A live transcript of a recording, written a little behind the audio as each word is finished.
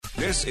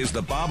This is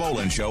the Bob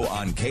Olin Show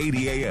on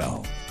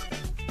KDAL.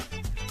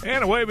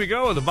 And away we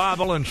go with the Bob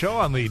Olin Show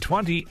on the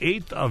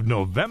 28th of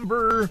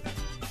November.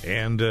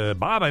 And,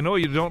 Bob, I know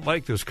you don't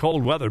like this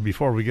cold weather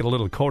before we get a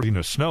little coating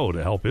of snow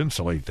to help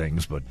insulate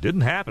things, but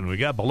didn't happen. We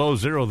got below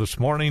zero this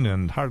morning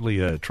and hardly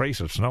a trace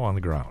of snow on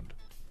the ground.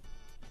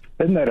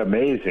 Isn't that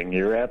amazing?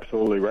 You're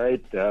absolutely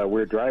right.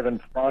 We're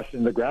driving frost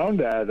in the ground.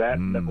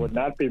 That would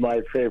not be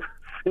my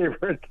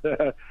favorite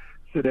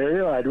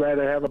scenario. I'd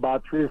rather have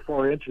about 3 or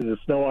 4 inches of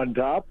snow on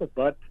top,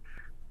 but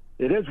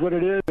it is what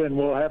it is, and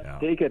we'll have to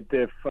take it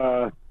if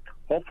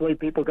hopefully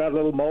people got a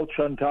little mulch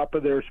on top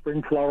of their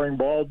spring flowering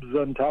bulbs,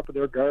 on top of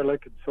their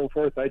garlic and so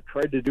forth. I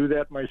tried to do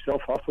that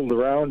myself, hustled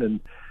around and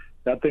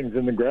got things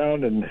in the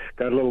ground and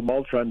got a little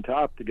mulch on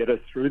top to get us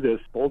through this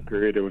cold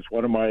period. It was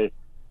one of my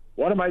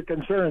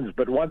concerns,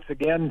 but once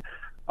again,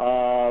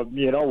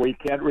 we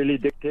can't really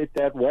dictate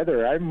that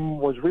weather. I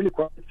was really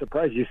quite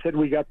surprised. You said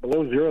we got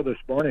below zero this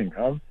morning,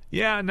 huh?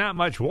 Yeah, not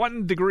much.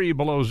 1 degree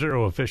below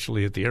zero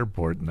officially at the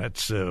airport, and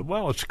that's,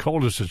 it's the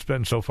coldest it's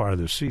been so far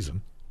this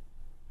season.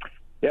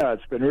 Yeah,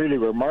 it's been really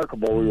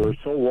remarkable. We were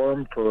so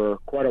warm for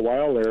quite a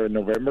while there in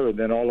November, and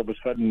then all of a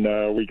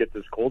sudden we get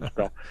this cold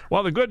spell.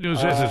 Well, the good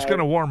news is it's going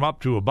to warm up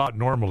to about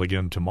normal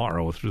again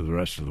tomorrow through the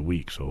rest of the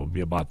week, so it'll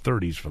be about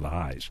 30s for the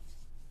highs.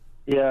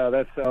 Yeah,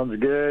 that sounds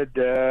good.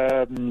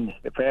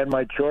 If I had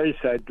my choice,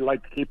 I'd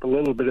like to keep a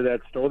little bit of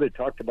that snow. They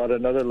talked about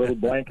another little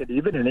blanket.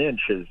 Even an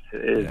inch is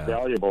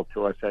valuable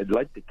to us. I'd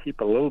like to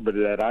keep a little bit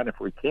of that on if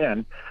we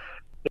can.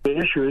 The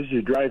issue is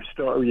you drive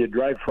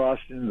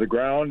frost into the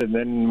ground, and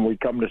then we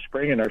come to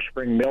spring, and our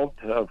spring melt,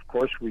 of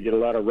course, we get a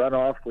lot of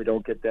runoff. We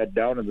don't get that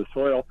down in the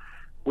soil.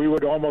 We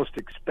would almost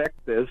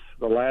expect this.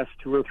 The last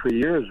 2 or 3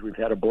 years, we've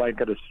had a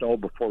blanket of snow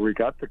before we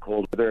got the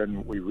cold weather,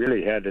 and we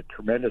really had a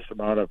tremendous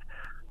amount of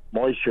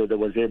moisture that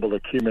was able to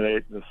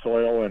accumulate in the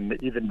soil. And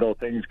even though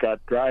things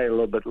got dry a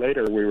little bit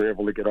later, we were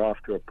able to get off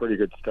to a pretty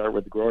good start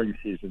with the growing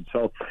season.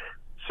 So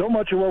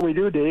much of what we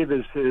do, Dave,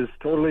 is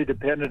totally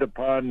dependent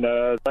upon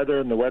weather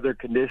and the weather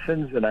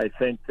conditions, and I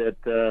think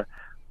that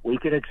we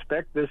can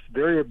expect this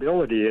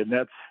variability, and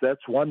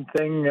that's one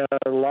thing.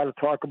 A lot of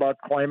talk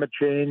about climate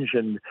change,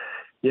 and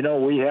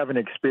we haven't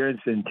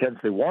experienced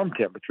intensely warm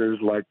temperatures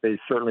like they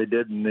certainly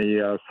did in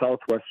the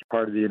southwestern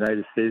part of the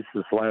United States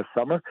this last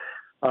summer.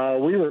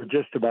 We were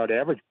just about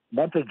average.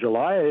 Month of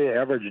July,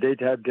 average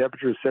daytime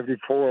temperature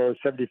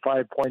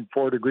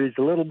 75.4 degrees,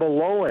 a little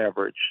below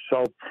average.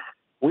 So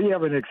we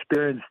haven't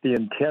experienced the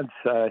intense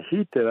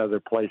heat that other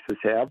places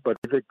have, but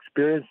we've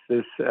experienced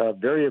this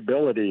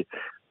variability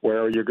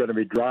where you're going to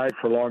be dry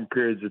for long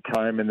periods of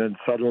time, and then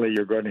suddenly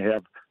you're going to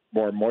have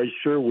more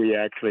moisture. We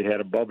actually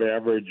had above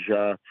average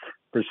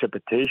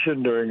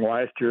precipitation during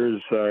last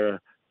year's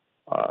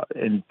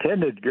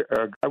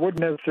I wouldn't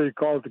necessarily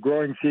call it the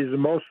growing season.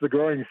 Most of the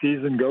growing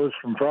season goes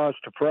from frost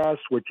to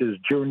frost, which is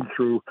June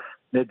through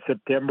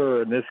mid-September,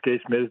 or in this case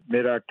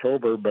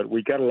mid-October, but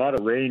we got a lot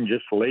of rain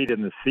just late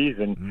in the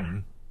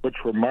season, which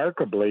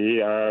remarkably,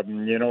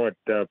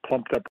 it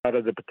plumped up out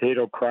of the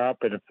potato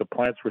crop, and if the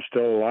plants were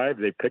still alive,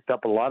 they picked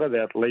up a lot of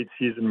that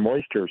late-season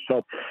moisture.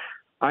 So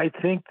I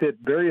think that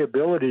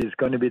variability is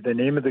going to be the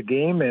name of the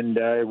game, and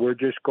we're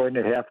just going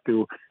to have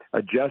to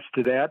adjust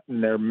to that,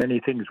 and there are many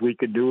things we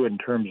can do in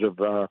terms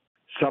of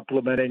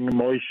supplementing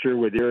moisture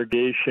with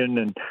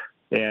irrigation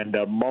and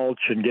mulch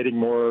and getting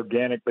more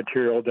organic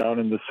material down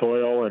in the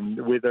soil, and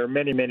there are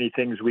many, many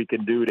things we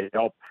can do to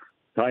help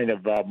kind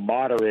of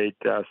moderate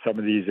some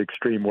of these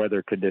extreme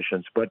weather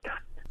conditions. But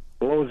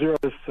below zero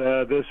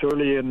this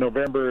early in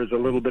November is a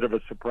little bit of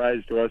a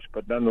surprise to us,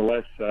 but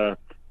nonetheless,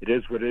 it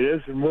is what it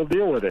is, and we'll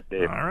deal with it,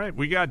 Dave. All right.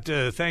 We got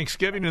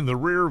Thanksgiving in the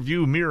rear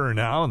view mirror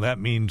now, and that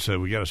means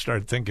we got to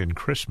start thinking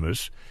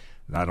Christmas.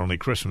 Not only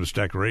Christmas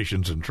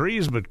decorations and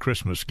trees, but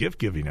Christmas gift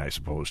giving, I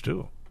suppose,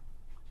 too.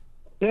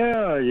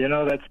 Yeah,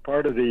 that's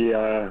part of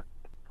the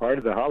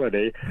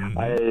holiday.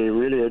 I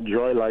really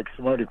enjoy, like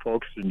so many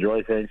folks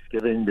enjoy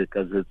Thanksgiving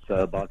because it's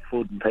about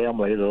food and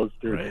family, those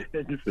two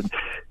things, and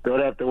don't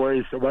have to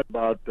worry so much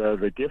about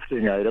the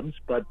gifting items.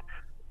 But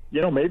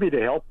maybe to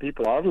help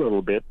people out a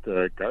little bit,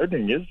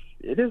 gardening is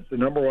the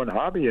number one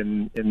hobby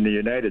in the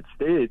United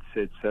States.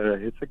 It's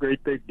a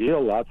great big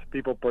deal. Lots of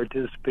people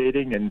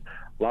participating in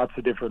lots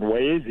of different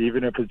ways,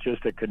 even if it's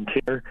just a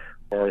container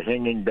or a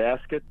hanging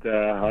basket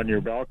on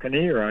your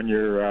balcony or on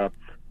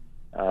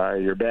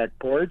your back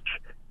porch.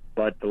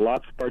 But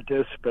lots of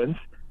participants.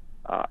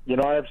 I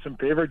have some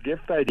favorite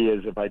gift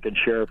ideas if I can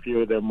share a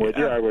few of them with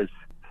you. I was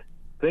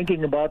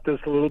thinking about this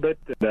a little bit.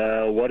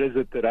 What is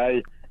it that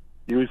I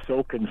use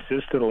so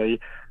consistently?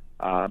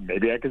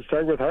 Maybe I can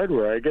start with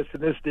hardware. I guess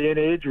in this day and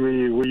age,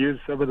 we use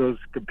some of those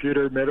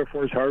computer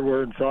metaphors,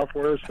 hardware and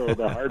software. So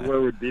the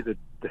hardware would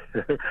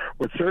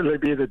would certainly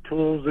be the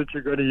tools that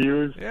you're going to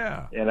use.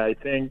 Yeah. And I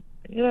think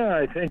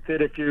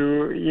that if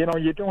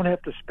you don't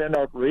have to spend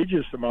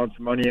outrageous amounts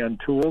of money on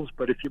tools,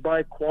 but if you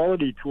buy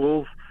quality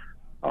tools,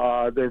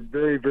 they're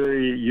very,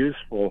 very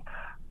useful.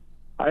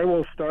 I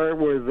will start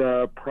with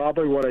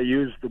probably what I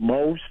use the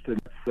most, and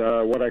it's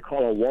what I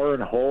call a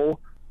Warren hoe.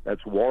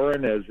 That's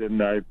Warren, as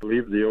in, I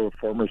believe, the old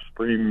former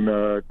Supreme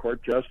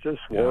Court Justice,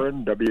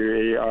 Warren,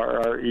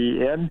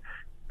 Warren,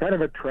 kind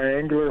of a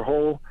triangular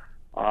hole.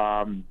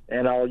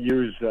 And I'll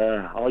use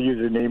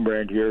a name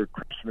brand here.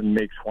 Craftsman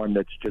makes one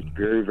that's just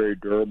very, very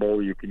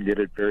durable. You can get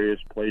it various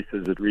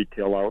places at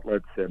retail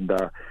outlets, and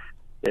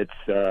it's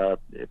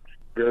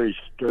very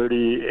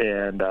sturdy,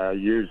 and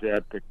use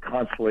that to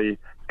constantly.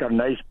 It's got a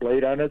nice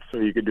blade on it, so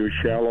you can do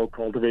shallow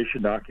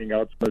cultivation, knocking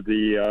out some of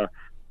the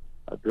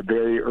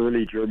very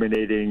early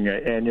germinating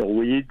annual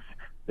weeds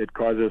that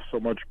causes so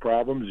much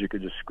problems. You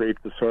can just scrape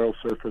the soil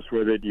surface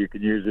with it. You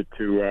can use it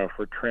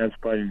for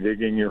transplanting,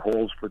 digging your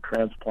holes for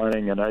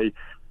transplanting. And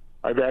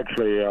I've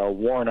actually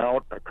worn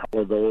out a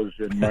couple of those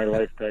in my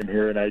lifetime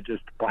here, and I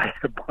just buy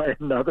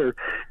another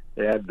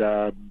and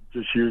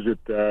just use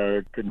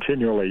it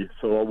continually.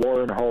 So a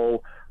Warren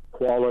hoe,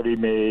 quality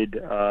made.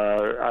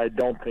 I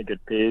don't think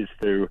it pays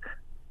to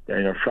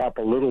shop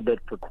a little bit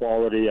for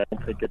quality. I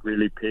don't think it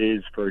really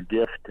pays for a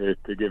gift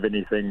to give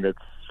anything that's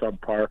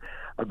subpar.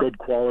 A good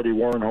quality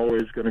Warren hoe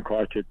is going to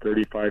cost you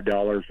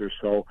 $35 or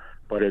so,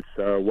 but it's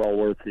well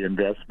worth the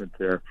investment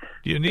there.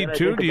 Do you need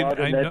two?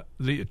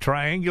 The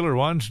triangular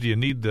ones, do you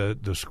need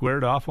the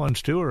squared off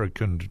ones too, or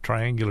can the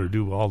triangular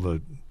do all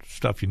the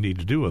stuff you need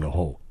to do with a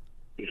hoe?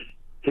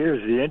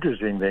 Here's the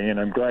interesting thing, and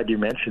I'm glad you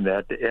mentioned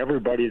that.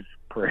 Everybody's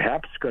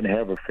perhaps going to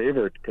have a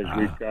favorite, because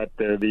we've got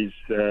these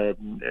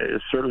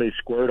certainly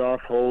squared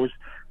off hoes.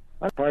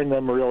 I find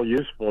them real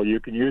useful.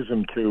 You can use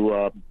them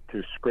to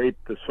scrape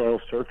the soil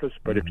surface,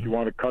 but if you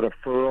want to cut a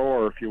furrow,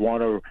 or if you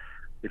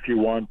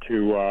want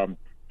to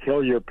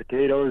kill your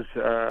potatoes,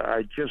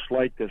 I just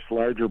like this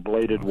larger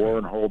bladed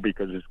Warren hoe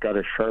because it's got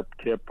a sharp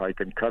tip. I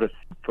can cut a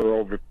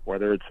furrow,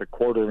 whether it's a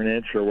quarter of an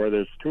inch or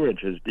whether it's 2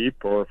 inches deep,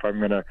 or if I'm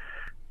going to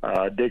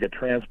dig a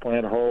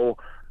transplant hole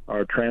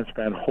or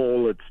transplant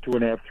hole, it's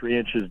 2.5, 3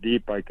 inches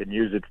deep. I can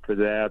use it for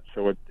that.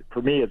 So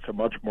for me, it's a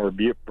much more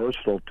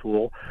versatile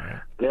tool.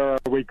 There are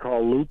what we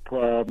call loop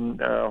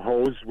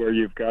hoes, where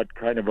you've got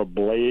kind of a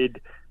blade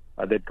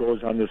that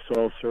goes on the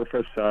soil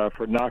surface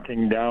for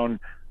knocking down,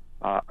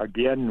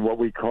 again, what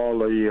we call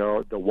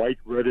the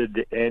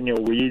white-rooted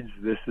annual weeds.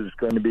 This is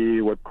going to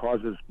be what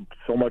causes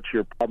so much of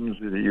your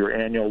problems with your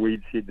annual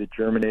weed seed that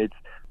germinates.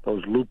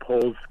 Those loop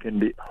hoes can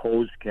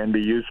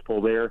be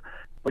useful there.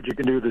 But you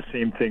can do the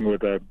same thing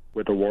with a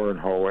Warren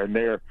hoe, and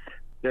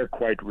they're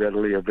quite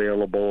readily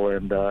available.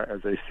 And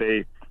as I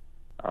say,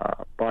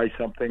 buy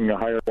something a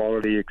higher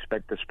quality,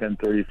 expect to spend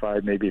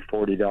 $35, maybe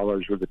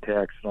 $40 with the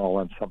tax and all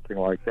on something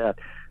like that.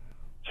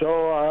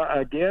 So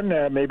again,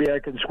 maybe I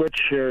can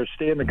switch or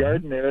stay in the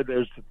garden there.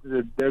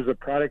 There's a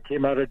product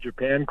came out of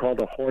Japan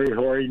called a Hori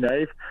Hori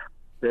knife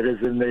that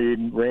is in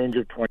the range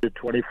of $20 to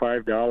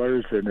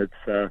 $25, and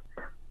it's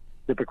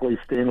typically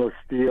stainless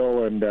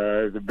steel, and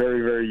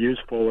very, very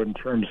useful in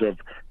terms of,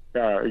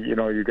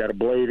 you got a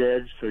blade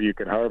edge, so you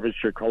can harvest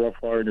your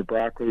cauliflower and your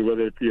broccoli with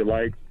it if you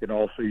like. You can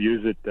also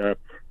use it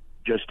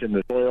just in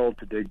the soil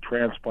to dig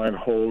transplant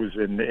holes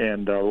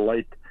and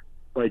light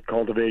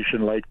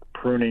cultivation, light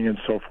pruning, and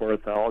so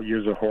forth. I'll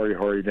use a Hori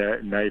Hori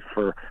knife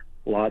for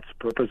lots of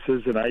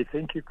purposes, and I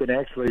think you can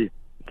actually,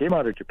 it came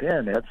out of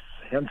Japan, that's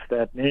hence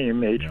that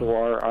name,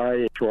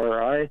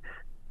 Hori,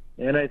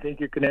 and I think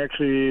you can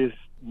actually,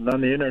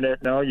 on the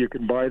internet now, you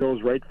can buy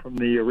those right from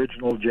the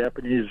original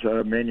Japanese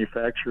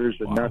manufacturers,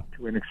 and not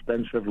too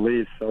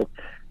inexpensively. So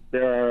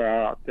there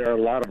are a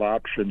lot of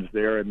options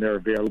there, and they're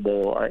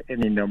available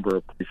any number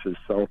of places.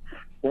 So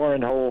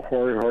Warren hoe,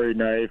 Hori Hori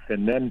knife,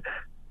 and then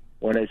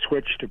when I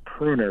switch to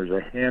pruners,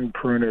 a hand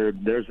pruner,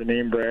 there's a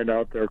name brand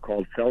out there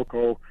called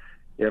Felco,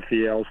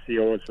 Felco.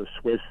 It's a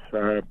Swiss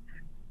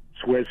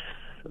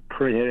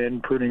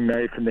pruning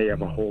knife, and they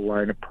have a whole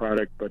line of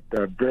product, but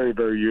very,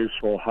 very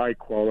useful, high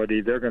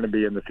quality. They're going to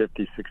be in the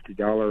 $50,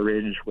 $60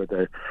 range with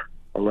a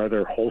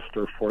leather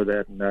holster for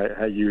that, and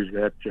I use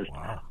that just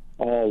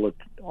all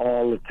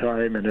the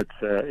time. And it's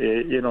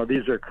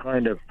these are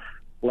kind of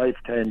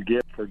lifetime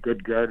gift for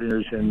good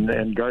gardeners,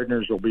 and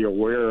gardeners will be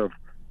aware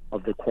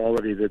of the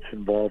quality that's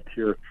involved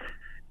here.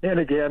 And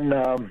again,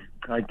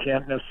 I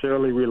can't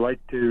necessarily, we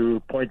like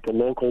to point to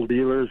local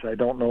dealers. I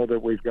don't know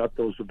that we've got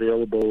those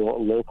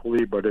available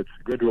locally, but it's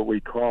good what we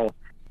call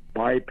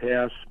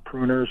bypass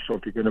pruners. So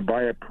if you're going to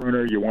buy a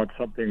pruner, you want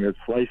something that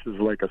slices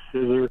like a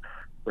scissor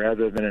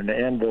rather than an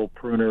anvil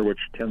pruner, which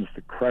tends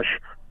to crush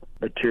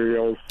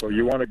materials. So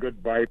you want a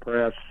good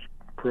bypass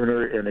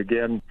pruner. And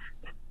again,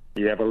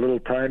 you have a little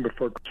time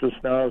before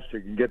Christmas now, so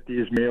you can get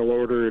these mail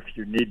order if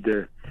you need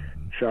to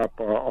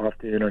shop off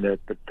the internet.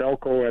 But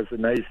Felco has a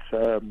nice,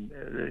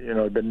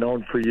 been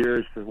known for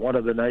years. One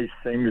of the nice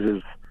things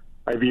is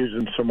I've used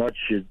them so much,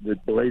 the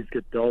blades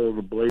get dull,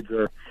 the blades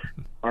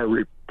are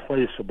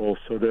replaceable,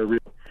 so they're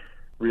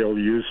real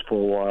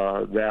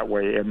useful that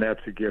way, and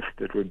that's a gift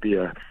that would be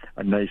a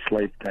nice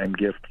lifetime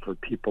gift for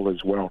people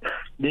as well.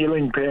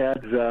 Kneeling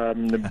pads,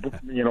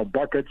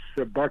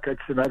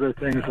 buckets and other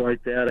things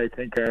like that, I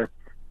think are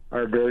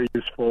very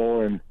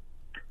useful. And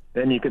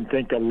then you can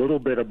think a little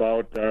bit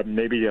about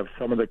maybe of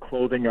some of the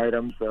clothing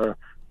items.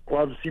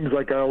 Gloves, seems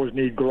like I always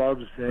need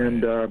gloves,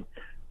 and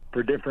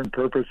for different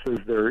purposes,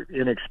 they're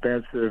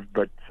inexpensive,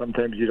 but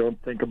sometimes you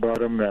don't think about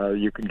them.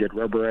 You can get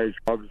rubberized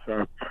gloves.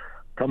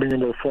 Coming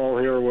into the fall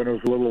here when it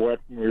was a little wet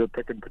and we were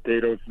picking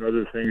potatoes and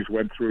other things,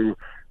 went through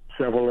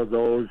several of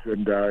those,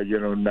 and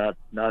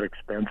not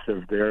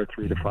expensive there,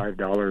 $3 to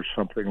 $5,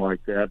 something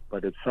like that.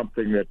 But it's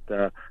something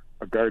that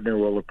a gardener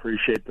will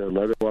appreciate. The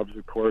leather gloves,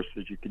 of course,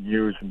 that you can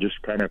use and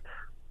just kind of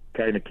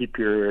keep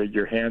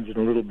your hands in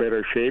a little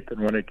better shape. And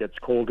when it gets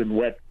cold and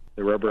wet,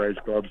 the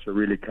rubberized gloves are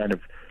really kind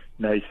of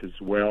nice as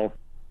well.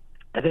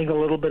 I think a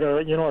little bit of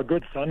a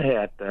good sun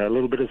hat, a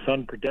little bit of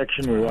sun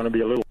protection. We want to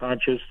be a little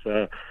conscious.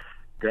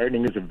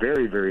 Gardening is a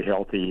very, very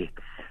healthy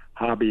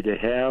hobby to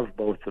have,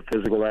 both the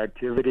physical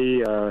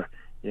activity,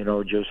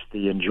 just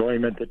the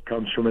enjoyment that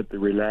comes from it, the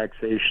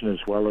relaxation, as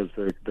well as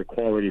the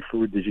quality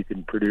food that you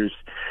can produce.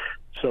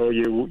 So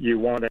you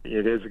want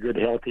it is a good,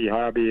 healthy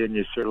hobby, and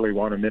you certainly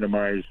want to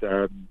minimize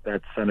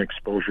that sun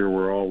exposure.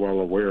 We're all well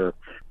aware of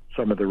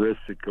some of the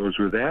risks that goes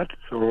with that.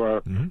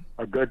 So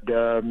a good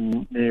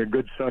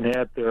sun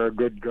hat. There are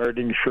good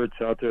gardening shirts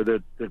out there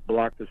that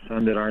block the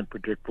sun, that aren't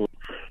particularly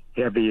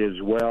heavy as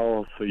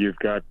well. So you've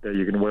got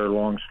you can wear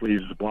long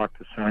sleeves to block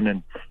the sun,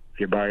 and if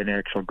you buy an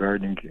actual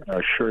gardening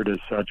shirt as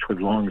such with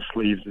long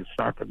sleeves, it's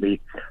not going to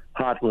be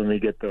hot when we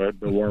get the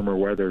warmer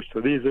weather. So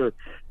these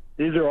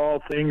are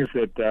all things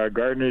that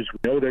gardeners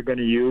know they're going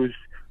to use.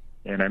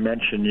 And I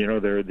mentioned,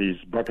 there are these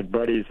bucket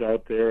buddies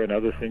out there and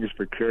other things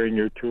for carrying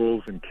your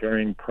tools and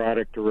carrying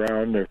product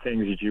around. There are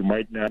things that you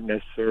might not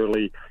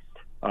necessarily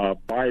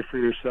buy for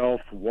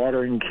yourself,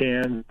 watering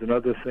cans and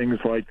other things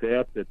like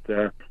that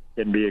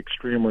can be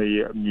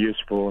extremely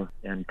useful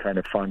and kind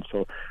of fun.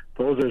 So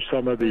those are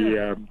some of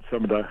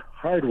the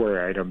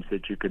hardware items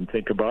that you can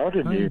think about.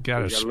 And you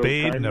got a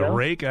spade and a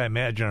rake, I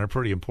imagine, are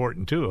pretty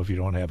important too if you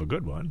don't have a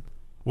good one.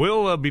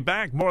 We'll be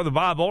back. More of the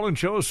Bob Olin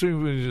Show as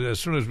soon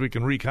as we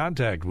can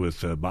recontact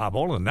with Bob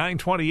Olin.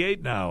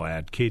 9:28 now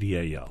at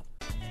KDAL.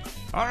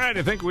 All right,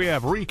 I think we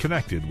have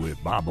reconnected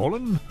with Bob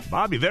Olin.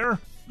 Bob, you there?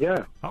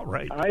 Yeah. All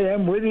right. I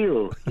am with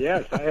you.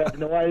 Yes, I have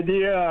no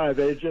idea.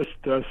 They just,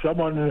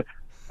 someone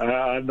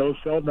on those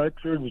cell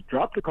networks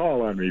dropped a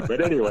call on me.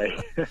 But anyway.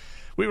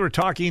 We were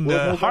talking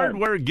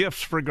hardware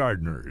gifts for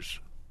gardeners.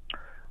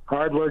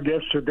 Hardware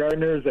gifts for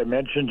gardeners. I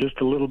mentioned just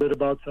a little bit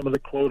about some of the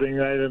clothing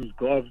items,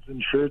 gloves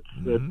and shirts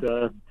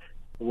that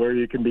where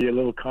you can be a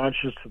little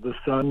conscious of the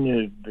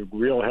sun. The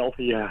real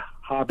healthy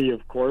hobby,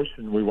 of course,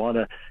 and we want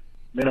to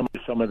minimize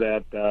some of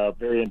that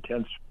very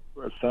intense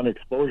sun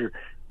exposure.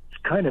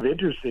 It's kind of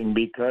interesting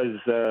because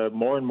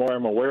more and more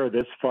I'm aware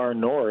this far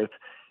north,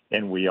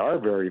 and we are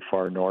very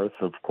far north,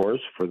 of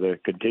course, for the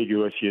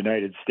contiguous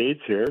United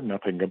States here,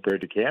 nothing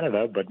compared to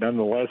Canada, but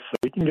nonetheless,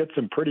 we can get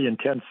some pretty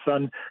intense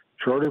sun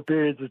shorter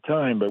periods of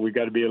time, but we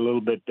got to be a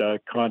little bit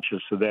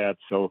conscious of that.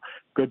 So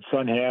good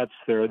sun hats,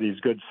 there are these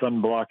good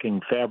sun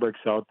blocking fabrics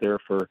out there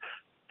for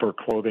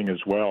clothing as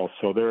well.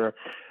 So there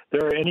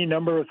are any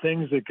number of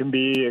things that can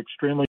be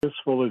extremely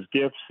useful as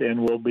gifts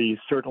and will be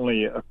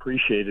certainly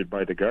appreciated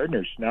by the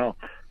gardeners. Now,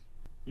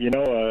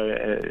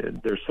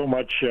 there's so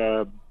much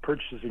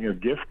purchasing of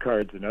gift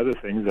cards and other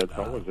things, that's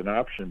always an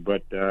option.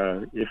 But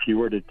if you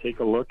were to take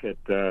a look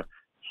at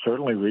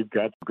certainly, we've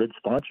got good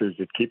sponsors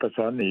that keep us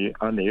on the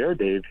air,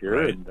 Dave,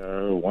 here. Right.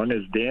 And one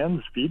is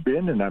Dan's Feed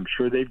Bin, and I'm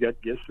sure they've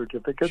got gift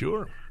certificates.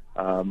 Sure.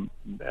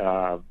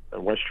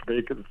 West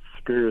Jamaica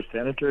Superior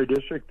Sanitary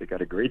District, they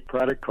got a great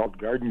product called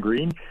Garden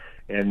Green,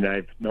 and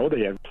I know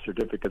they have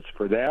certificates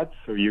for that,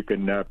 so you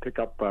can pick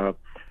up a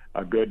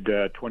good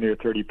 20 or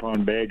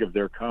 30-pound bag of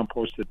their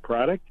composted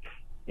product.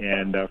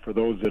 And for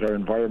those that are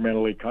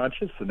environmentally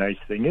conscious, the nice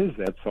thing is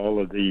that's all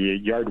of the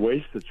yard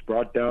waste that's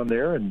brought down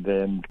there and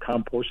then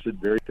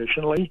composted very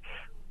efficiently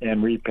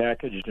and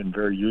repackaged and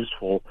very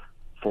useful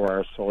for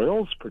our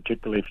soils,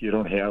 particularly if you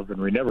don't have,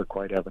 and we never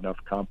quite have enough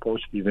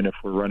compost, even if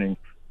we're running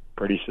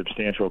pretty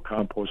substantial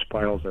compost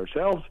piles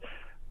ourselves.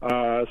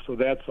 So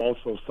that's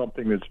also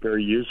something that's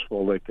very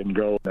useful that can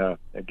go in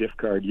a gift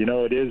card.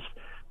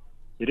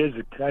 It is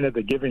kind of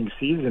the giving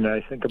season.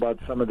 I think about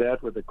some of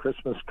that with the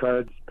Christmas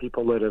cards,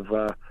 people that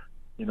have,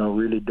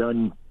 really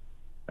done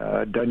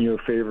you a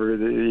favor,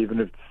 even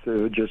if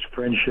it's just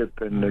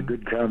friendship and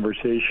good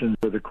conversations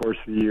over the course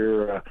of the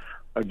year.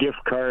 A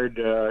gift card,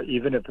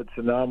 even if it's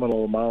a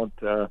nominal amount,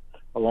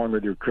 along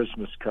with your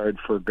Christmas card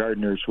for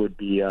gardeners would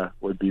be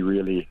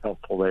really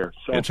helpful there.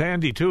 So it's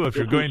handy too if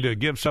you're going to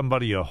give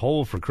somebody a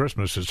hole for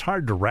Christmas. It's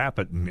hard to wrap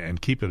it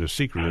and keep it a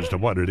secret as to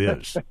what it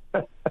is.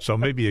 So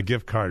maybe a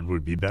gift card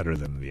would be better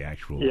than the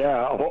actual.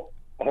 Yeah,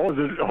 hose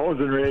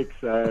and rakes.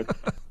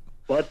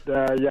 But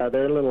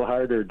they're a little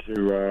harder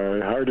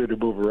to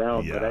move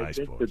around. Yeah, but I think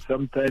suppose that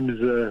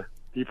sometimes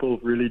people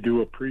really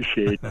do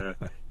appreciate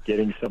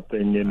getting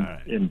something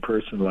in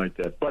person like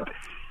that. But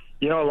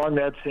along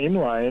that same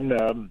line.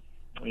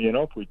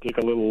 If we take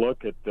a little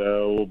look at,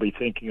 we'll be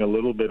thinking a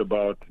little bit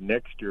about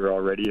next year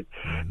already.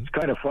 It's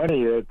kind of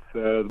funny. It's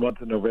the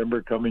month of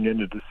November coming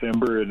into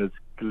December, and it's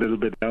a little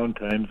bit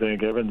downtime,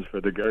 thank heavens,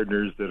 for the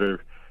gardeners that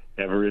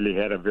have really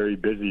had a very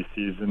busy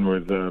season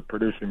with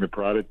producing the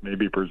product,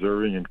 maybe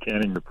preserving and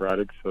canning the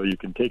product, so you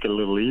can take it a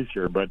little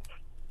easier. But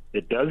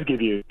it does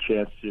give you a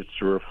chance just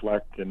to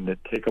reflect and to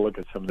take a look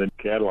at some of the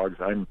catalogs.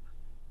 I'm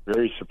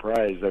very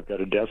surprised. I've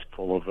got a desk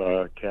full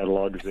of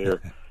catalogs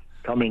there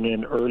coming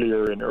in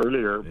earlier and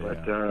earlier. Yeah.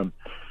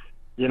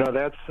 But,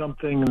 that's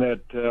something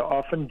that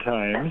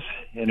oftentimes,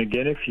 and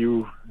again,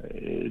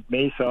 it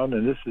may sound,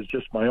 and this is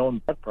just my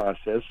own thought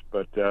process,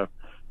 but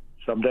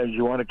sometimes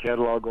you want a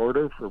catalog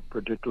order for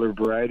particular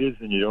varieties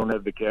and you don't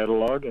have the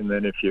catalog, and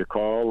then if you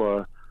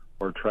call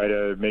or try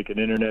to make an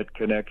internet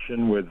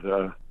connection with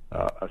a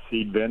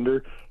seed vendor,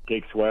 it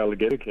takes a while to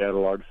get a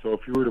catalog. So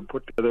if you were to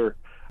put together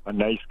a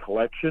nice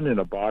collection in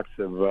a box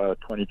of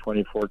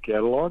 2024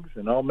 catalogs,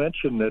 and I'll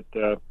mention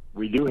that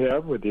we do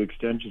have, with the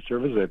Extension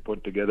Service, I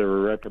put together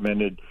a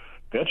recommended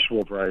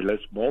vegetable variety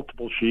list,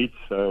 multiple sheets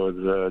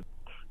with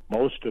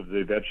most of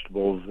the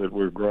vegetables that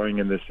we're growing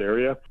in this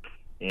area.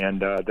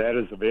 And that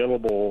is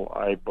available,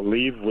 I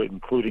believe,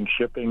 including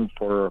shipping,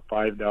 for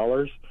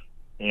 $5.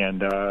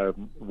 And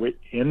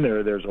in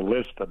there's a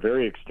list, a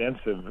very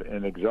extensive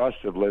and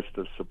exhaustive list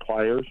of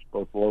suppliers,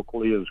 both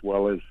locally as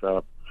well as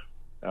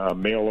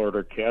mail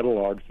order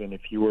catalogs. And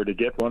if you were to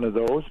get one of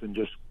those and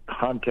just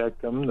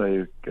contact them,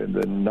 the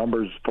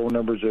phone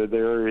numbers are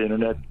there,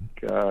 internet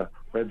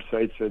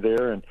websites are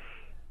there, and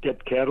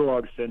get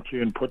catalogs sent to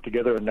you and put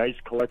together a nice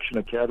collection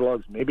of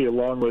catalogs, maybe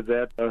along with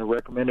that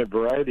recommended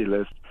variety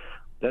list,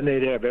 then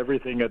they'd have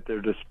everything at their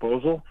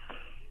disposal.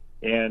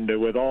 And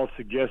with all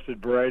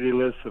suggested variety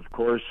lists, of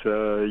course,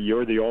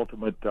 you're the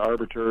ultimate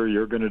arbiter.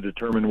 You're going to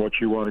determine what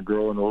you want to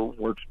grow and what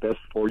works best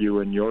for you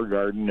in your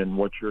garden and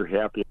what you're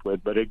happy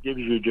with. But it gives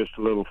you just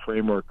a little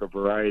framework of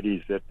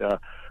varieties that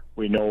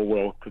we know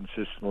will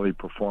consistently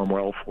perform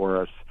well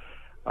for us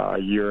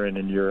year in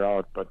and year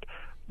out. But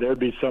there'd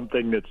be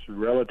something that's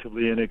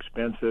relatively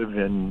inexpensive,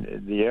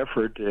 and the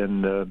effort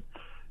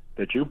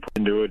that you put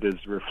into it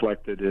is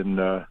reflected in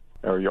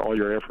all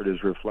your effort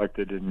is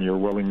reflected in your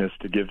willingness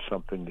to give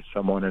something to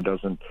someone. It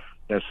doesn't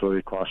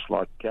necessarily cost a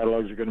lot.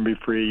 Catalogs are going to be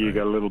free. You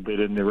got a little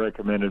bit in the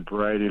recommended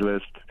variety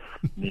list.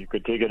 You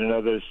could take it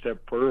another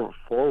step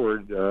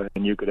forward,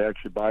 and you could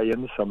actually buy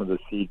in some of the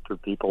seed for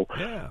people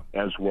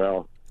as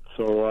well.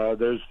 So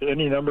there's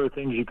any number of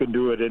things you can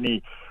do at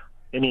any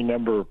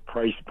number of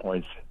price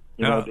points.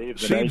 Dave,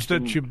 seeds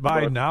that you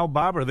buy now,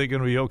 Bob, are they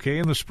going to be okay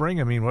in the spring?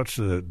 I mean, what's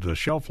the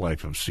shelf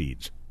life of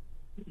seeds?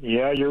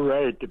 Yeah, you're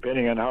right,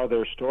 depending on how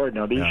they're stored.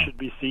 Now, these should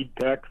be seed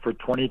packed for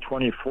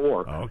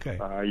 2024. Oh, okay.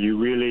 You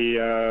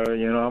really,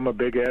 I'm a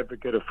big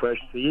advocate of fresh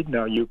seed.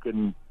 Now, you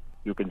can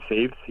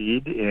save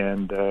seed,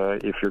 and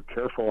if you're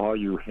careful how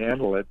you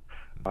handle it,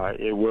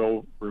 it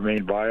will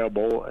remain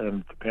viable,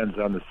 and it depends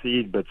on the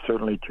seed, but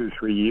certainly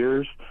 2-3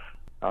 years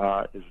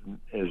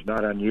is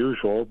not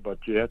unusual, but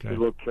you have to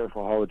look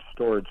careful how it's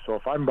stored. So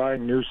if I'm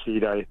buying new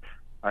seed,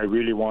 I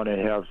really want to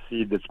have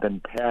seed that's been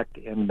packed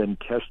and been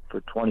tested for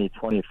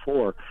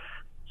 2024.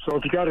 So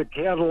if you got a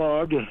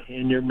catalog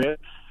in your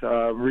midst,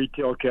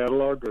 retail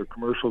catalog or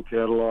commercial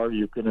catalog,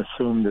 you can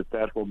assume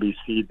that will be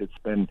seed that's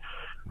been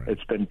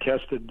it's been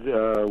tested.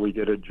 We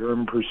get a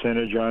germ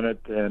percentage on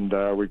it,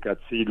 and we've got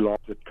seed laws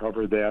that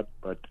cover that.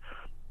 But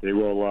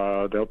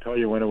they'll tell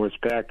you when it was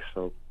packed.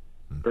 So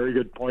very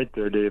good point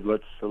there, Dave.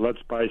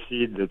 Let's buy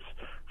seed that's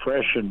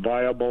fresh and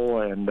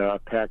viable and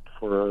packed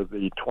for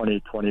the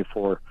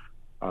 2024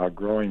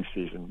 growing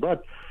season.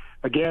 But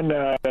again,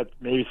 that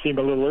may seem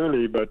a little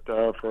early, but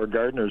for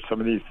gardeners, some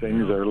of these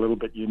things are a little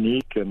bit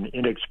unique and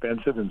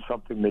inexpensive, and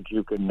something that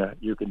you can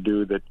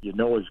do that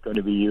is going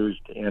to be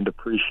used and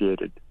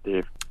appreciated,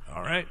 Dave.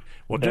 All right.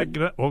 Well,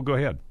 go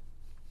ahead.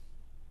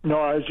 No,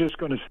 I was just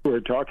going to. We're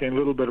talking a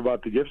little bit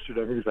about the gift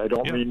certificates. I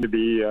don't mean to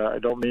be. I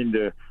don't mean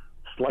to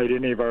slight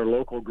any of our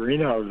local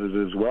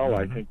greenhouses as well.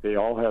 Mm-hmm. I think they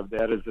all have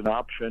that as an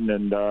option,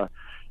 and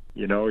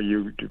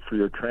you for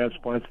your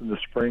transplants in the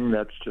spring,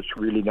 that's just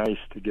really nice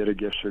to get a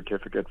gift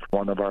certificate from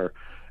one of our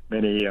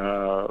many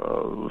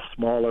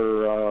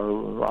smaller,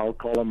 I'll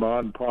call them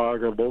on-par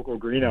local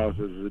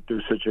greenhouses that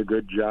do such a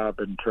good job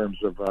in terms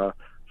of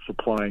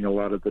supplying a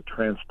lot of the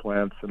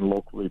transplants and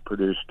locally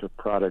produced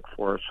product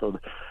for us. So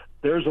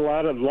there's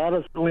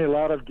certainly a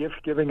lot of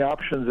gift-giving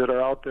options that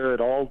are out there at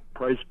all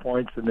price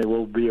points, and they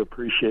will be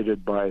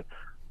appreciated by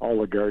all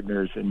the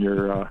gardeners in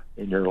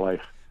your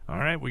life. All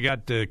right, we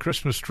got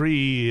Christmas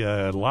tree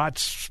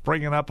lots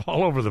springing up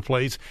all over the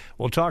place.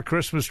 We'll talk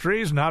Christmas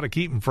trees and how to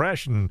keep them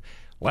fresh and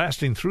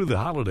lasting through the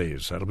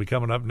holidays. That'll be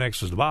coming up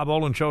next as the Bob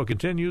Olin Show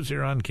continues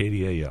here on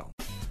KDAL.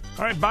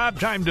 All right, Bob,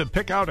 time to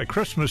pick out a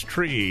Christmas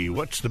tree.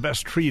 What's the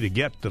best tree to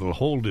get that'll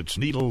hold its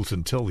needles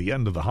until the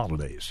end of the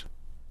holidays?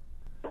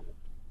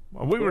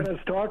 Well,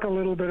 let's talk a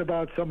little bit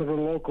about some of the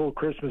local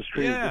Christmas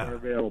trees that are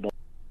available.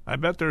 I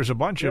bet there's a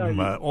bunch of them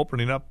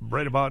opening up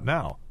right about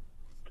now.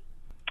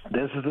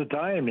 This is the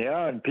time,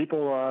 and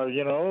people,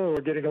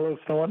 we're getting a little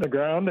snow on the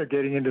ground. They're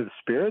getting into the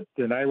spirit,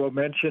 and I will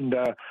mention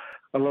a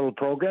little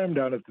program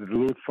down at the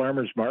Duluth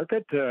Farmers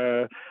Market.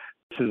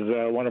 This is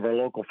one of our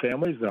local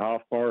families, the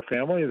Hofbauer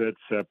family,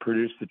 that's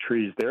produced the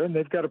trees there, and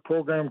they've got a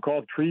program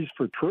called Trees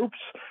for Troops,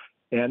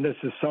 and this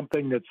is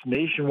something that's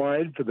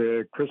nationwide for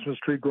the Christmas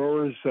tree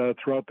growers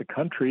throughout the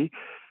country.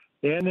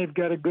 and they've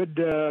got a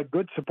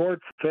good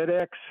support for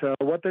FedEx.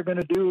 What they're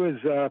going to do is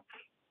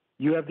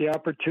you have the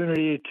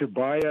opportunity to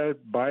buy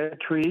a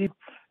tree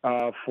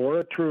for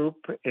a troop,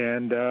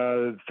 and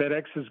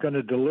FedEx is going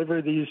to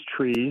deliver these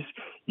trees.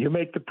 You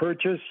make the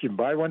purchase, you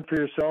buy one for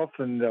yourself,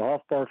 and the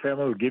Hoffbauer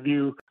family will give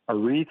you a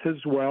wreath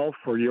as well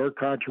for your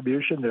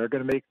contribution. They're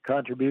going to make a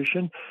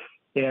contribution.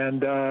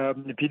 And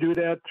if you do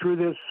that through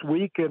this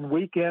week and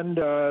weekend,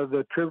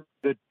 the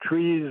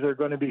trees are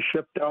going to be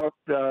shipped out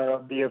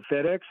via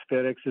FedEx.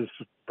 FedEx is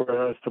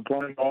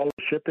supplying all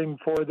the shipping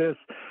for this,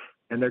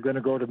 and they're going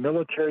to go to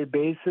military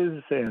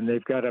bases, and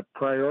they've got a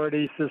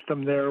priority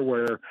system there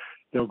where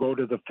they'll go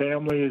to the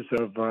families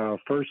of,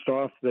 first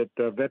off, that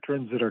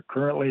veterans that are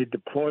currently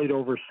deployed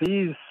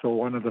overseas, so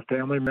one of the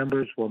family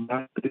members will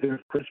not be there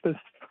for Christmas,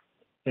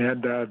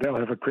 and they'll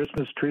have a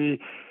Christmas tree.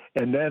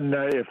 And then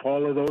if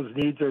all of those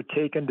needs are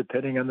taken,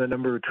 depending on the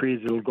number of trees,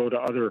 it'll go to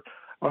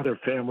other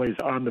families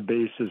on the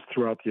bases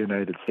throughout the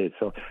United States.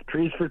 So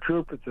Trees for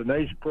Troop, it's a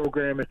nice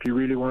program if you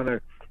really want to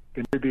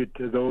contribute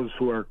to those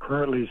who are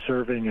currently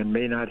serving and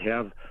may not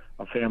have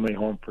a family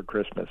home for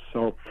Christmas.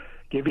 So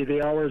give you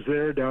the hours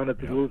there down at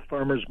the Duluth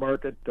Farmers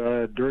Market.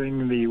 On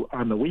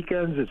the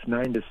weekends, it's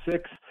 9 to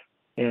 6,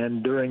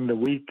 and during the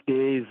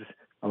weekdays,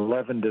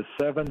 11 to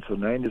 7, so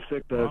 9 to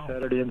 6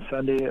 Saturday and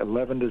Sunday,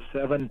 11 to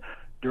 7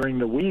 during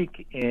the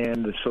week,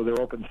 and so they're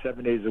open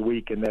 7 days a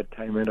week in that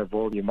time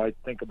interval. You might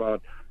think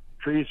about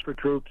Trees for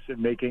Troops and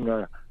making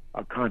a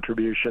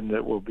contribution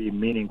that will be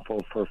meaningful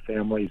for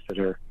families that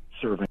are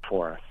serving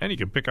for us. And you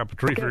can pick up a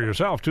tree for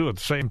yourself, too, at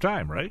the same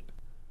time, right?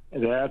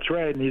 That's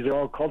right, and these are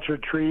all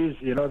cultured trees.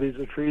 You know, these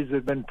are trees that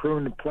have been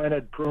pruned for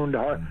 8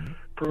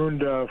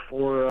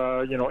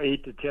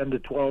 to 10 to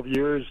 12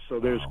 years, so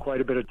there's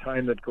quite a bit of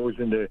time that goes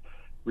into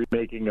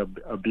remaking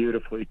a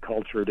beautifully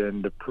cultured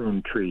and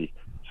pruned tree.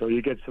 So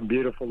you get some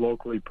beautiful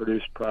locally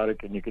produced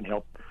product, and you can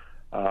help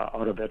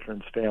out a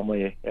veteran's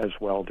family as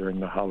well during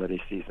the holiday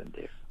season,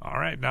 Dave. All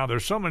right. Now,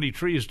 there's so many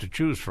trees to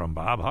choose from,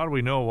 Bob. How do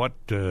we know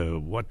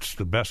what's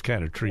the best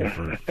kind of tree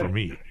for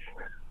me?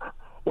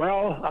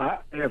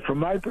 Well, from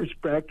my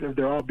perspective,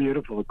 they're all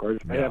beautiful, of course.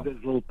 I have this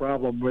little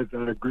problem with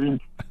green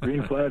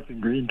flats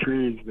and green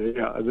trees.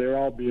 They're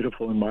all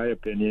beautiful, in my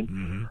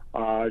opinion.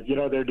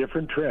 Mm-hmm. There are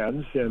different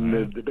trends,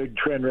 and the big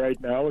trend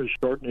right now is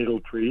short needle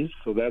trees,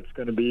 so that's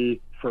going to be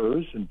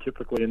firs, and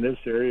typically in this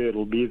area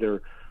it'll be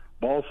their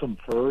balsam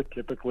fir,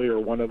 typically, or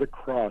one of the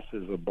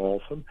crosses of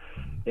balsam,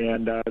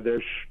 and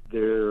they're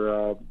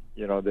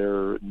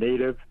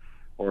native,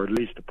 or at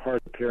least a part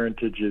of the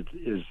parentage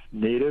is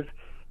native.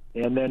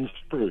 And then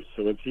spruce.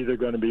 So it's either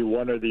going to be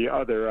one or the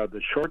other of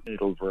the short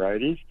needle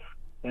varieties.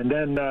 And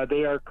then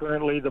they are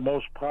currently the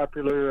most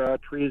popular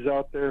trees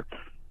out there.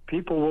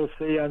 People will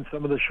say on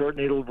some of the short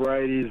needle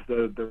varieties,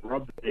 the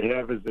rub they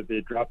have is that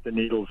they drop the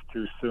needles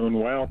too soon.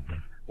 Well,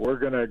 we're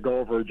going to go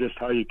over just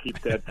how you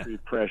keep that tree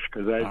fresh,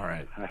 because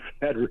I've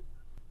had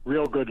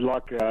real good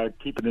luck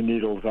keeping the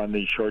needles on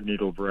these short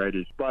needle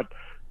varieties. But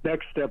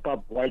next step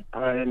up, white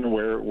pine,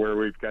 where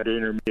we've got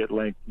intermediate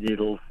length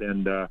needles,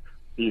 and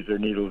these are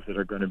needles that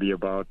are going to be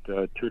about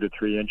 2 to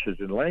 3 inches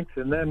in length.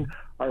 And then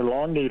our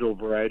long needle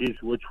varieties,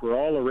 which were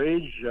all the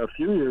rage a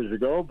few years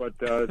ago, but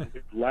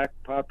lack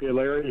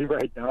popularity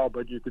right now,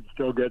 but you could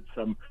still get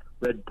some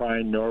red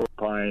pine, Norway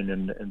pine,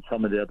 and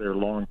some of the other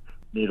long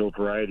needle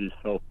varieties.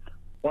 So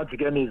once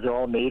again, these are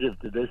all native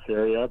to this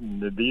area,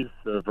 and these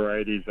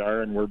varieties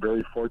are, and we're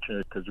very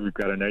fortunate because we've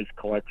got a nice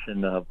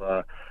collection of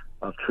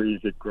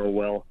trees that grow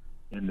well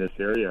in this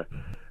area.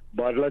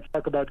 But let's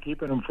talk about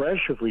keeping them fresh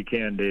if we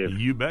can, Dave.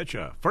 You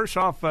betcha. First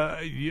off,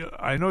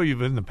 I know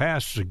you've in the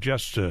past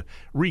suggested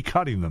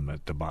recutting them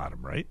at the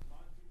bottom, right?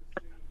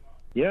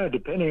 Yeah,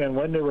 depending on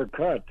when they were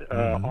cut.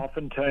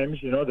 Oftentimes,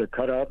 they're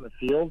cut out in the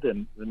field,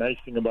 and the nice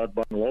thing about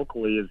buying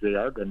locally is they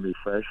are going to be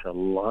fresh. A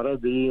lot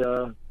of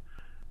the,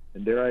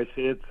 and dare I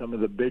say it, some of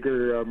the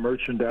bigger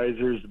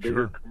merchandisers, the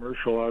bigger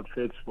commercial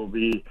outfits will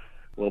be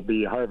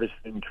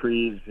harvesting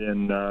trees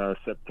in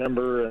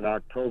September and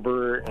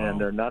October, and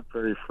they're not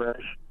very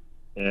fresh.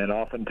 And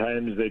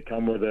oftentimes they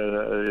come with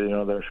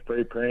they're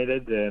spray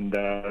painted, and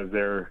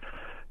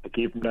they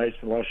keep them nice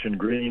and lush and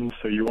green.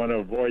 So you want to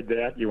avoid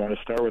that. You want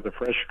to start with a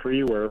fresh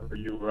tree wherever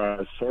you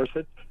source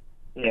it.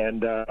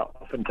 And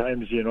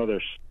oftentimes,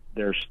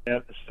 they're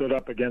stood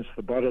up against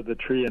the butt of the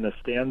tree in a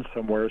stand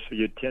somewhere. So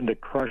you tend to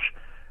crush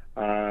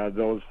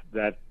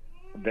that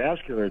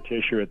vascular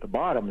tissue at the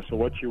bottom. So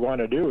what you want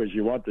to do is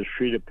you want the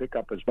tree to pick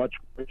up as much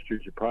moisture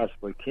as you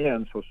possibly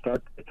can. So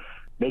start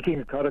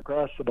making a cut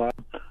across the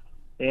bottom.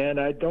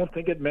 And I don't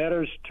think it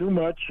matters too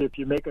much if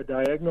you make a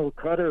diagonal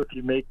cut or if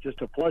you make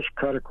just a flush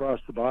cut across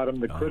the bottom.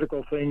 The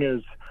critical thing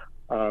is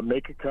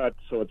make a cut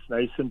so it's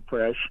nice and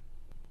fresh.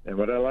 And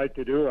what I like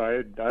to do,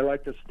 I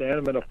like to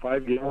stand them in a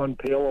 5-gallon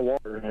pail of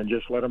water and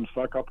just let them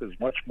suck up as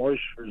much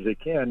moisture as they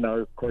can. Now,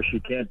 of course, you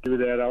can't do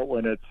that out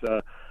when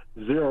it's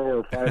 0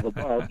 or 5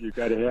 above. You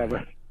got to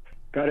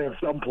have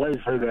some place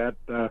where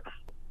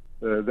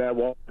that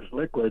water is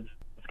liquid.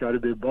 It's got to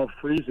be above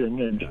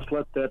freezing, and just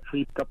let that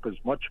tree pick up as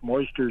much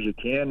moisture as you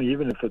can,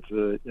 even if it's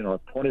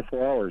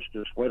 24 hours.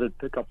 Just let it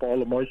pick up all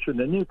the moisture, and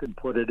then you can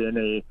put it in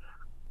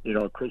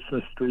a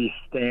Christmas tree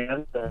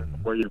stand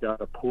where you've got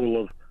a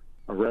pool of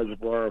a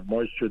reservoir of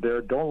moisture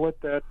there. Don't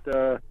let that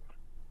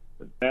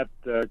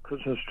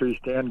Christmas tree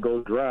stand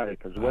go dry,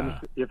 because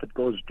if it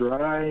goes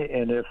dry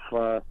and if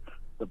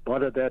the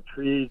butt of that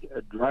tree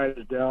dries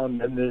down,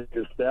 then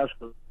this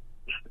vascular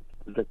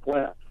is a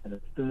collapse, and as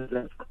soon as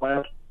that's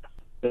collapsed,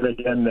 then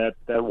again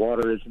that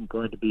water isn't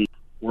going to be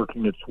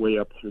working its way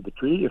up through the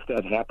tree. If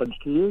that happens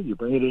to you, you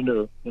bring it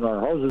into, our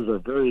houses are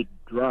very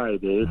dry,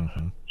 Dave.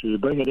 So you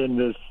bring it in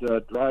this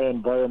dry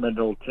environment,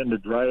 it'll tend to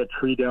dry a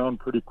tree down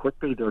pretty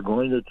quickly. They're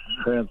going to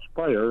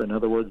transpire. In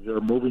other words,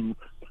 they're moving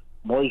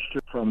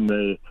moisture from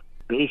the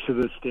base of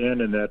the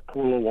stand and that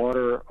pool of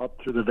water up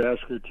through the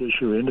vascular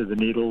tissue into the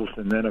needles,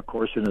 and then, of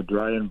course, in a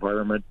dry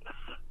environment,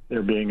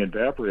 they're being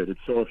evaporated.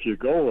 So if you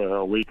go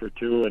a week or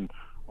two and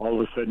all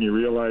of a sudden you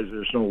realize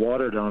there's no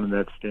water down in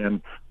that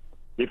stand,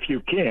 if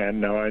you can,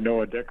 now I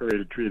know a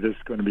decorated tree, this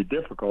is going to be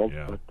difficult,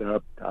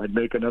 but I'd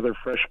make another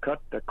fresh cut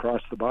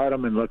across the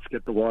bottom and let's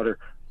get the water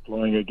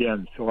flowing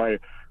again. So I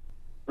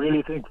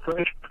really think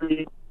fresh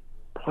tree,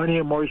 plenty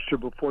of moisture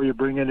before you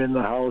bring it in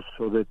the house,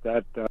 so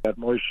that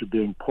moisture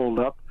being pulled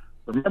up.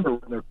 Remember,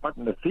 when they're cut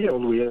in the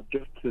field, we have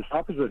just this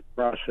opposite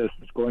process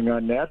that's going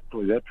on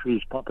naturally. That tree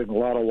is pumping a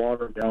lot of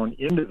water down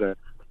into the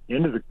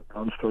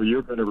ground, so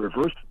you're going to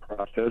reverse the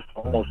process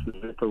almost as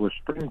if it was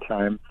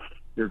springtime.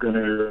 You're going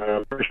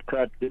to fresh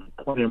cut, get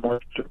plenty of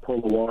moisture,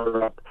 pull the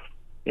water up,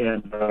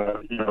 and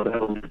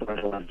that'll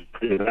revitalize the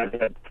tree. That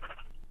had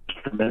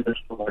tremendous,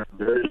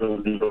 very little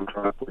needle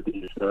drop with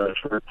these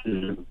short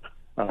season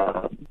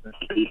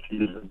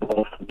species and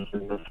dolphins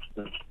in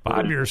this.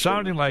 Bob, you're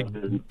sounding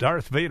like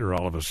Darth Vader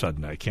all of a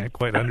sudden. I can't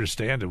quite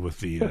understand it with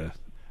the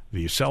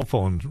cell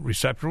phone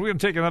reception. We're going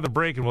to take another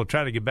break, and we'll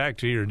try to get back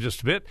to you in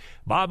just a bit.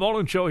 Bob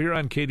Olin Show here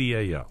on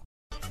KDAL.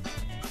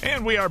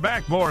 And we are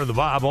back, more of the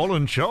Bob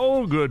Olin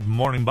Show. Good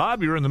morning,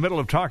 Bob. You're in the middle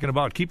of talking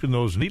about keeping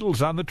those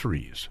needles on the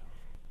trees.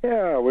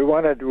 Yeah, we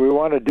want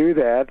to do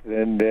that,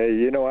 and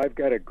I've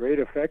got a great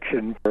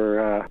affection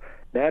for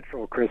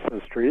natural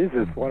Christmas trees.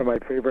 It's one of my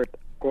favorite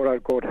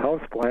quote-unquote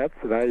house plants,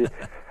 and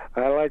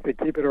I like to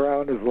keep it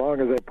around as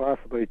long as I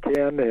possibly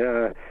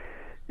can,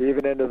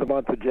 even into the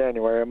month of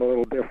January. I'm a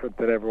little different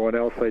than everyone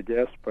else, I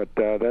guess, but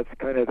that's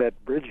kind of that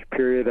bridge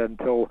period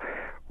until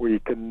we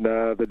can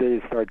the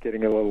days start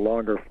getting a little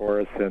longer for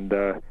us, and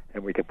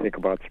we can think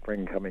about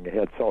spring coming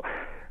ahead. So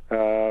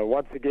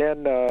once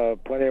again,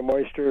 plenty of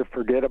moisture.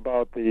 Forget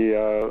about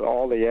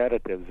all the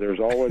additives. There's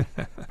always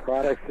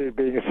products that are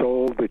being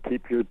sold to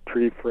keep your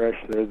tree fresh.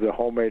 There's the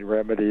homemade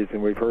remedies,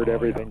 and we've heard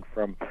everything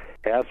from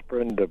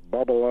aspirin to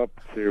Bubble Up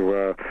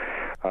to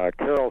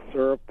Carol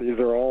syrup. These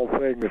are all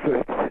things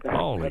that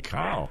holy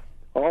cow!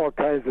 All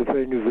kinds of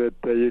things that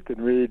you can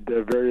read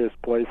various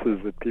places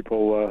that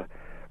people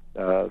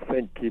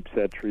think keeps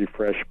that tree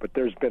fresh. But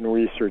there's been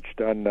research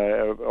done.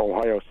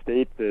 Ohio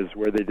State is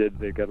where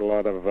they got a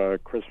lot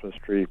of Christmas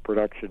tree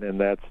production in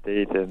that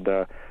state, and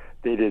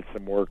they did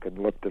some work and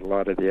looked at a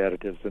lot of the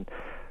additives. And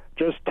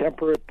just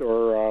temperate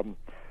or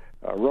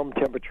room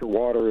temperature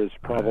water is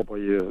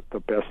probably the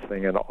best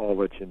thing and all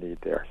that you need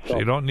there. So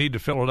you don't need to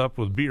fill it up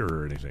with beer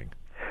or anything.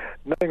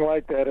 Nothing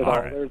like that at all.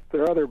 Right.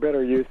 There are other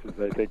better uses,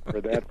 I think,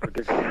 for that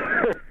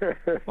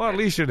particular. Well, at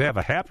least you'd have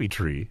a happy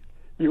tree.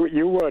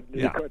 You would.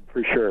 You could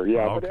for sure.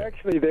 Yeah, okay. But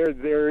actually,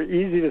 they're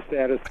easy to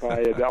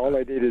satisfy. And all I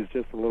need is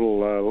just a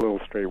little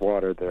straight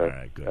water there. All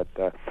right, good.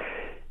 But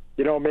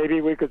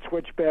maybe we could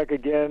switch back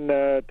again,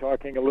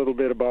 talking a little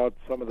bit about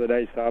some of the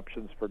nice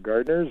options for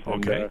gardeners.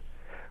 Okay. And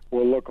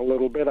we'll look a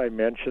little bit. I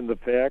mentioned the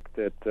fact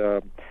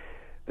that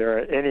there are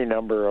any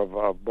number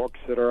of books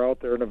that are out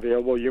there and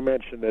available. You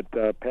mentioned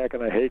that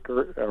packing a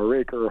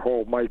rake or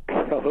hoe might be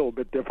a little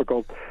bit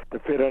difficult to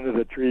fit under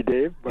the tree,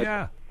 Dave. But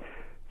yeah.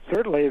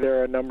 Certainly,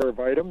 there are a number of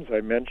items. I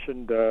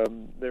mentioned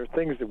there are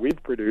things that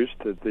we've produced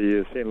at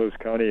the St. Louis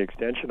County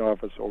Extension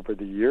Office over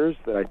the years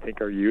that I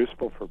think are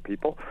useful for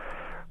people.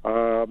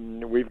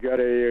 We've got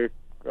a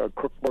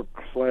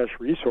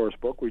cookbook/resource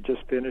book. We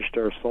just finished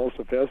our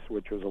Salsa Fest,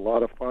 which was a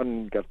lot of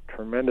fun. Got a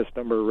tremendous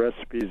number of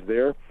recipes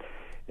there,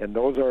 and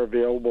those are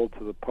available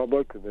to the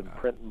public. They've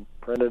been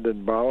printed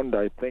and bound.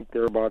 I think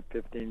they're about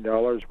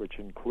 $15, which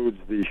includes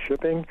the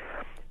shipping.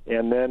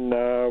 And then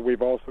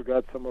we've also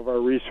got some of our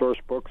resource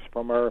books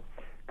from our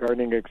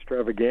gardening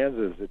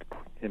extravaganzas that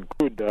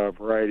include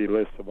variety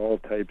lists of all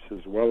types,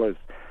 as well as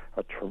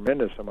a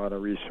tremendous amount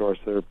of resource.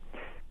 They're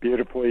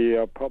beautifully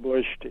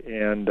published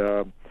and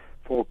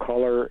full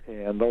color,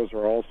 and those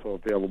are also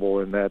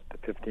available in that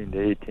 $15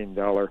 to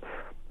 $18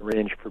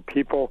 range for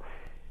people.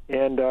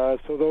 And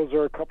so those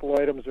are a couple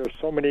items. There are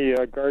so many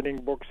gardening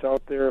books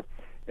out there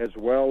as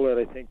well that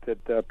I think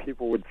that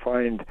people would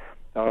find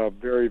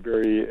very,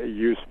 very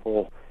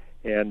useful.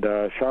 And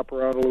shop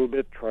around a little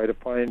bit, try to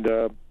find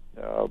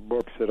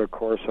books that, of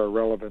course, are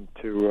relevant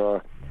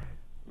to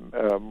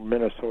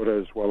Minnesota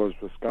as well as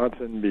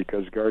Wisconsin,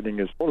 because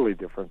gardening is totally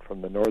different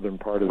from the northern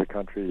part of the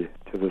country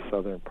to the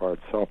southern part.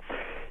 So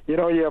You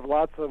know, you have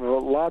lots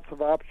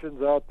of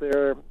options out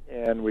there,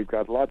 and we've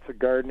got lots of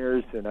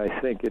gardeners, and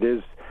I think it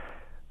is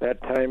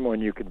that time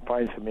when you can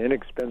find some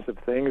inexpensive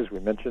things. We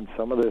mentioned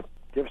some of the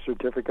gift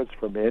certificates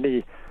from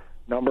any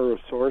number of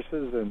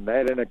sources, and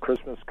that in a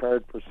Christmas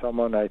card for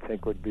someone, I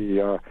think, would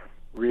be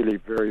really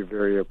very,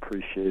 very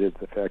appreciated,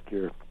 the fact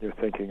you're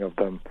thinking of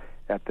them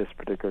at this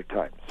particular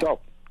time. So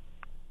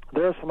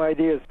there are some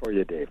ideas for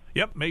you, Dave.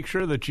 Yep, make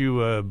sure that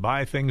you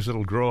buy things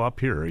that'll grow up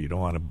here. You don't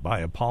want to buy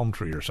a palm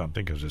tree or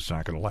something because it's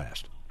not going to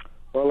last.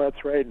 Well,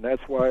 that's right, and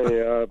that's why,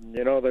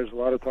 there's a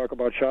lot of talk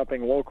about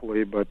shopping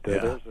locally, but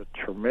there's a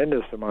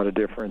tremendous amount of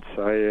difference.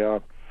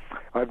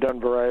 I've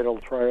done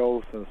varietal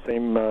trials, and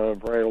same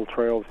varietal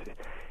trials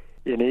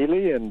in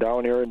Ely and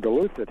down here in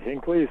Duluth at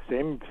Hinckley,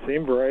 same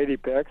variety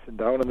packs, and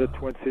down in the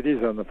Twin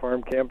Cities on the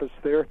farm campus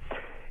there,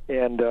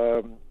 and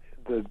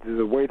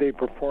the way they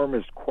perform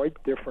is quite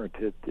different.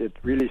 It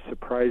really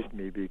surprised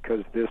me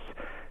because this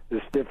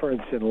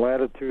difference in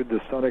latitude,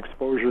 the sun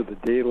exposure, the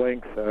day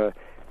length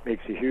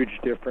makes a huge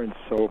difference.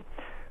 So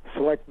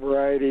select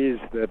varieties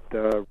that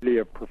really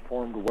have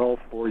performed well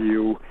for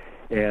you,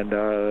 and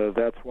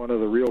that's one of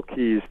the real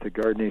keys to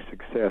gardening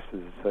success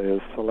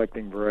is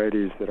selecting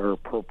varieties that are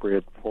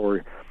appropriate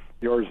for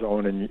your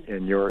zone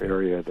in your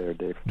area there,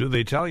 Dave. Do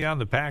they tell you on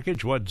the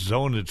package what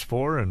zone it's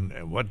for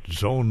and what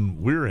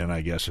zone we're in, I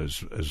guess,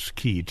 is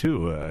key,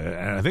 too?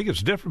 And I think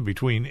it's different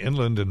between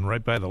inland and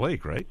right by the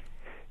lake, right?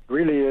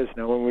 Really is.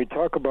 Now, when we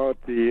talk about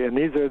and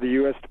these are the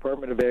U.S.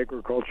 Department of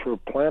Agriculture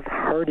plant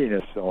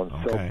hardiness zones.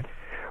 Okay. So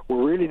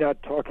we're really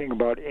not talking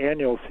about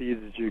annual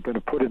seeds that you're going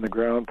to put in the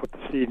ground, put the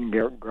seed in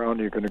the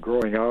ground, you're going to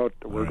growing out.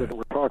 We're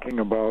talking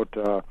about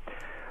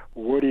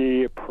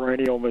woody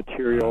perennial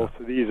material.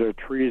 So these are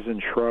trees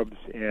and shrubs,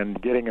 and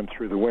getting them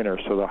through the winter.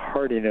 So the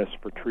hardiness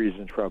for trees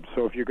and shrubs.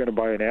 So if you're going to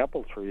buy an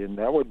apple tree, and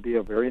that would be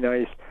a very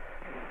nice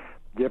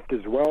gift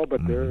as well, but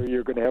there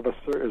you're going to have a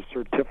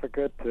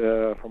certificate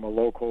from a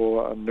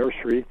local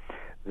nursery.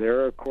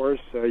 There, of course,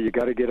 you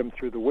got to get them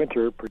through the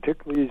winter,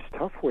 particularly these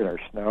tough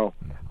winters. Now,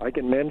 I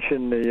can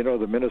mention,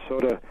 the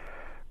Minnesota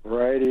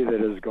variety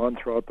that has gone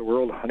throughout the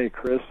world,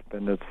 Honeycrisp,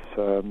 and it's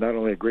not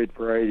only a great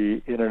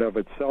variety in and of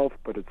itself,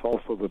 but it's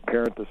also the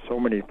parent to so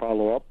many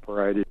follow-up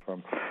varieties,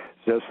 from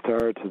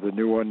Zestar to the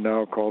new one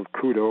now called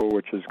Kudo,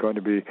 which is going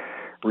to be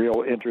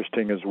real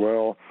interesting as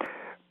well.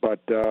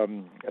 But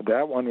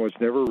that one was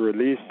never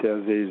released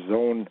as a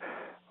Zone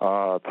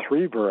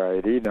 3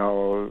 variety.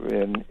 Now,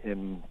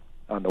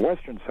 on the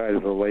western side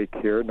of the lake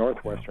here,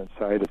 northwestern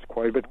side, it's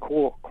quite a bit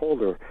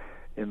colder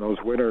in those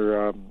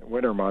winter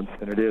months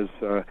than it is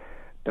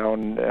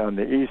down on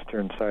the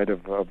eastern side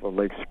of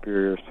Lake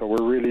Superior. So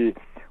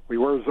we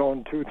were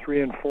Zone 2,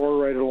 3, and 4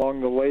 right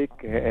along the lake,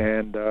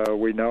 and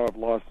we now have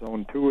lost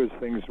Zone 2 as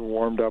things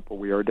warmed up, but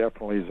we are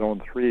definitely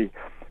Zone 3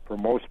 for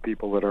most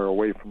people that are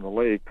away from the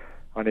lake.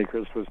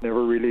 Honeycrisp was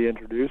never really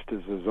introduced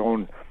as a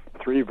Zone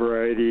 3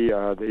 variety.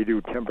 They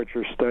do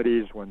temperature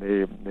studies when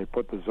they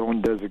put the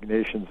zone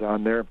designations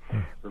on there,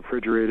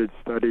 refrigerated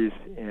studies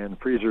and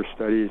freezer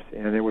studies,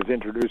 and it was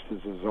introduced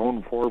as a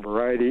Zone 4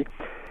 variety.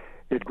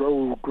 It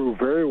grew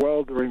very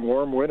well during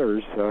warm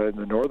winters in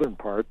the northern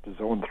part, the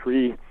Zone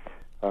 3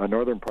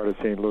 northern part of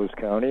St. Louis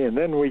County, and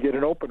then we get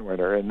an open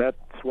winter, and that's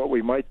what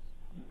we might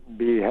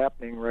be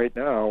happening right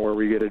now, where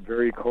we get it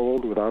very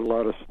cold without a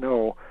lot of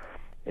snow.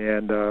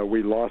 And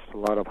we lost a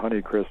lot of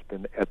Honeycrisp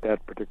at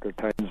that particular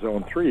time in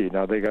Zone 3.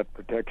 Now they got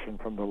protection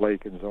from the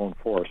lake in Zone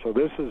 4. So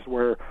this is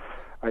where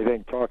I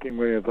think talking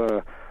with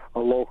a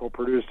local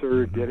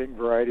producer, getting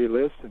variety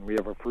lists, and we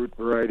have a fruit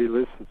variety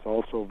list that's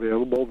also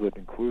available that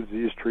includes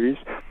these trees.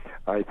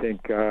 I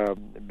think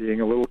being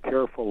a little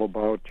careful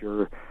about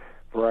your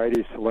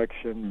variety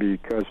selection,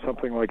 because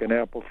something like an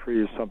apple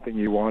tree is something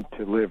you want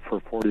to live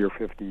for 40 or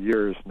 50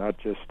 years, not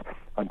just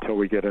until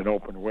we get an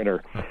open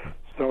winter.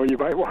 So you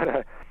might want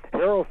to...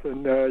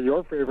 Harrelson,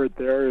 your favorite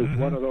there, is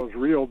one of those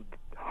real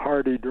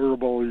hardy,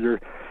 durable. You're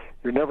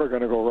never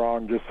going to go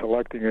wrong just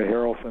selecting a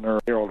Harrelson or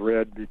a Harold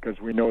Red, because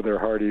we know they're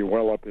hardy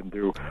well up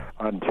into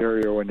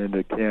Ontario and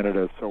into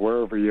Canada. So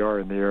wherever you are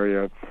in the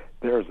area,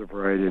 there's a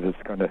variety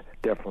that's going to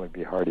definitely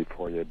be hardy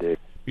for you, Dave.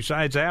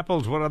 Besides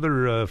apples, what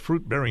other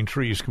fruit-bearing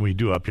trees can we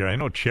do up here? I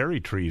know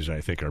cherry trees,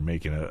 I think, are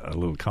making a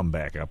little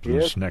comeback up in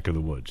this neck of the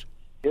woods.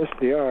 Yes,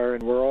 they are,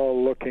 and we're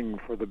all looking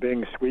for the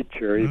Bing sweet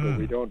cherry, but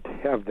we don't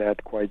have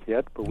that quite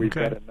yet. But we've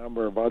got a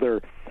number of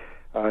other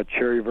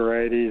cherry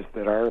varieties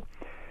that are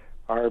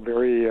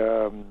very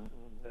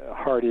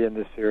hardy in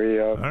this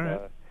area. All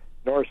right.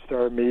 North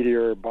Star,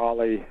 Meteor,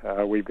 Bali.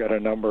 We've got a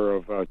number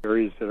of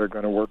cherries that are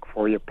going to work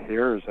for you.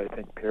 Pears, I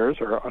think pears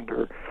are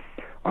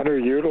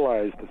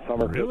underutilized. The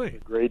summer is a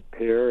great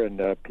pear, and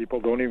people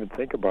don't even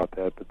think about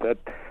that. But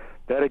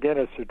that again,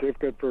 a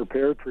certificate for a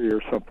pear tree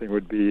or something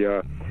would be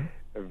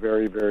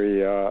very,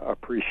 very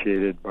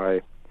appreciated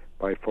by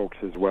folks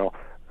as well.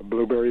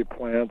 Blueberry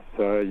plants,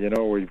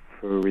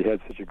 we had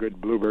such a good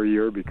blueberry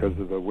year because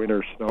of the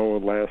winter snow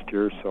last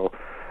year. So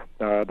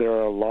there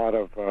are a lot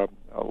of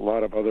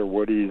other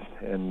woodies,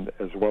 and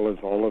as well as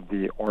all of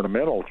the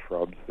ornamental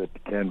shrubs that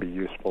can be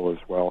useful as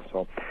well.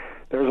 So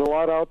There's a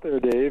lot out there,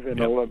 Dave, and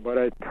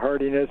but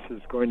hardiness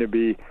is going to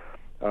be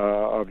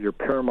of your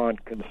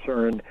paramount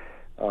concern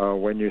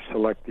when you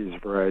select these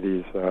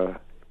varieties,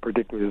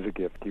 particularly as a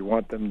gift. You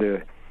want them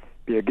to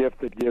be a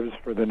gift that gives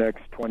for the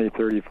next 20,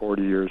 30,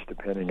 40 years,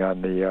 depending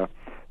on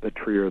the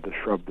tree or the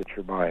shrub that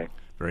you're buying.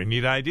 Very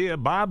neat idea.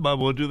 Bob,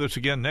 we'll do this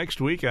again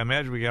next week. I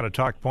imagine we got to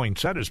talk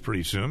poinsettias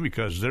pretty soon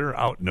because they're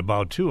out and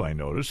about, too, I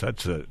notice.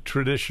 That's a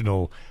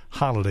traditional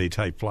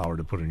holiday-type flower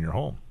to put in your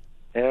home.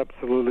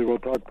 Absolutely. We'll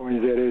talk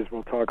poinsettias.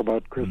 We'll talk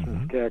about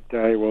Christmas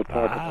cacti. We'll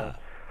talk about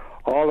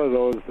all of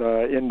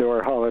those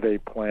indoor holiday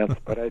plants.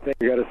 But I think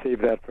we got to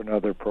save that for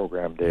another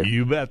program, Dave.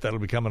 You bet. That'll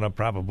be coming up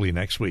probably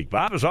next week.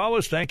 Bob, as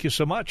always, thank you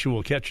so much.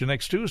 We'll catch you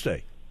next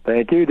Tuesday.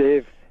 Thank you,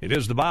 Dave. It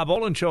is the Bob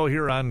Olin Show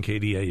here on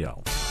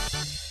KDAL.